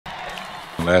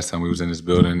last time we was in this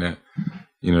building that,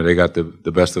 they got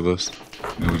the best of us,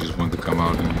 and we just wanted to come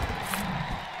out and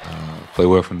play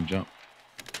well from the jump.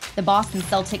 The Boston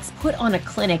Celtics put on a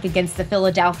clinic against the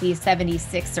Philadelphia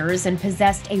 76ers and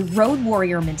possessed a road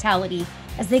warrior mentality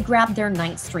as they grabbed their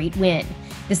 9th straight win.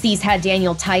 The C's had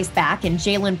Daniel Tice back, and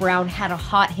Jaylen Brown had a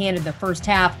hot hand in the first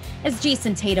half as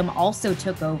Jason Tatum also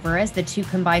took over as the two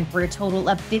combined for a total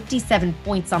of 57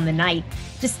 points on the night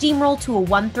to steamroll to a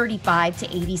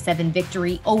 135-87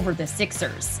 victory over the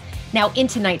Sixers. Now, in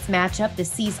tonight's matchup, the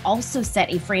C's also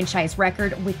set a franchise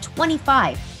record with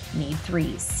 25 made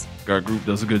threes. Our group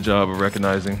does a good job of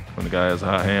recognizing when the guy has a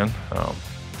hot hand.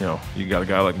 You got a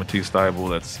guy like Matisse Thybulle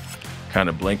that's kind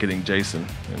of blanketing Jason,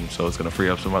 and so it's going to free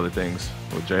up some other things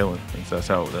with Jaylen. And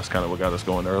that's kind of what got us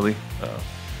going early.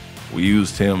 We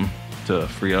used him to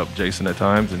free up Jason at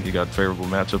times, and he got favorable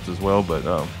matchups as well. But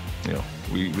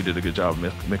we did a good job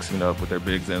mixing it up with their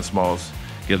bigs and smalls,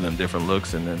 giving them different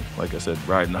looks, and then, like I said,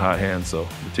 riding the hot hand. So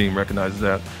the team recognizes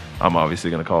that. I'm obviously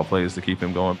going to call plays to keep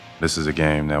him going. This is a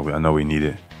game that I know we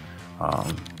needed.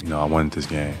 I wanted this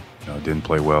game. Didn't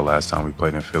play well last time we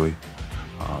played in Philly,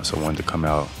 so I wanted to come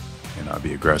out and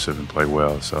be aggressive and play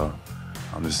well. So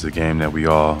this is a game that we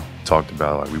all talked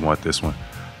about. Like, we want this one,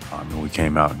 and we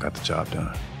came out and got the job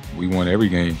done. We won every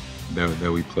game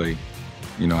that we played.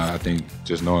 I think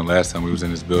just knowing last time we was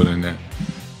in this building that,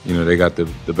 they got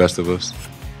the best of us,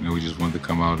 we just wanted to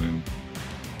come out and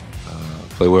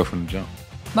play well from the jump.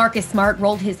 Marcus Smart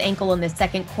rolled his ankle in the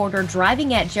second quarter,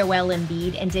 driving at Joel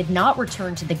Embiid, and did not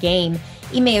return to the game.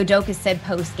 Ime Udoka said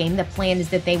post-game the plan is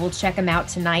that they will check him out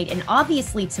tonight and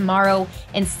obviously tomorrow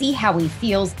and see how he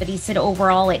feels, but he said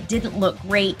overall it didn't look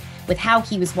great with how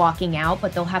he was walking out,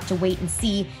 but they'll have to wait and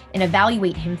see and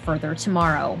evaluate him further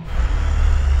tomorrow.